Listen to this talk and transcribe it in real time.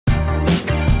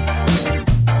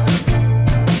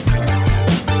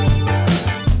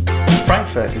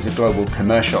Frankfurt is a global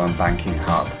commercial and banking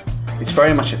hub. It's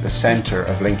very much at the center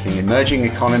of linking emerging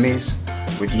economies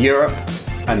with Europe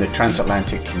and the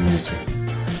transatlantic community.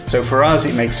 So for us,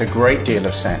 it makes a great deal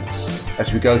of sense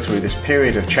as we go through this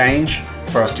period of change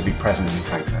for us to be present in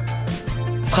Frankfurt.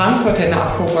 Frankfurt and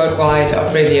APCO worldwide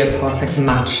are really a perfect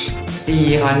match.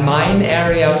 The Rhine-Main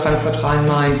area, Frankfurt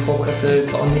Rhine-Main,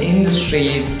 focuses on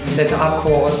industries that APCO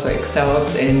also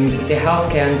excels in: the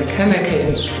healthcare and the chemical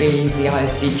industry, the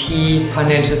ICT,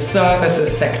 financial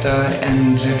services sector,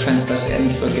 and transport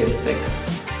and logistics.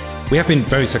 We have been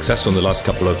very successful in the last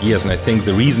couple of years, and I think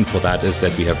the reason for that is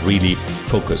that we have really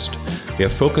focused. We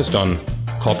have focused on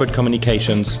corporate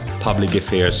communications, public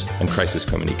affairs, and crisis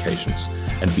communications.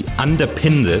 And we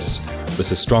underpin this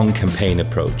with a strong campaign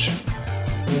approach.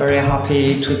 I'm very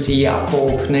happy to see APCO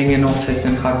opening an office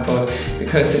in Frankfurt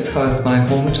because it's first my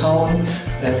hometown.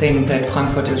 I think that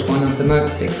Frankfurt is one of the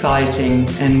most exciting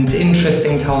and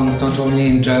interesting towns, not only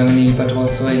in Germany but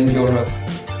also in Europe.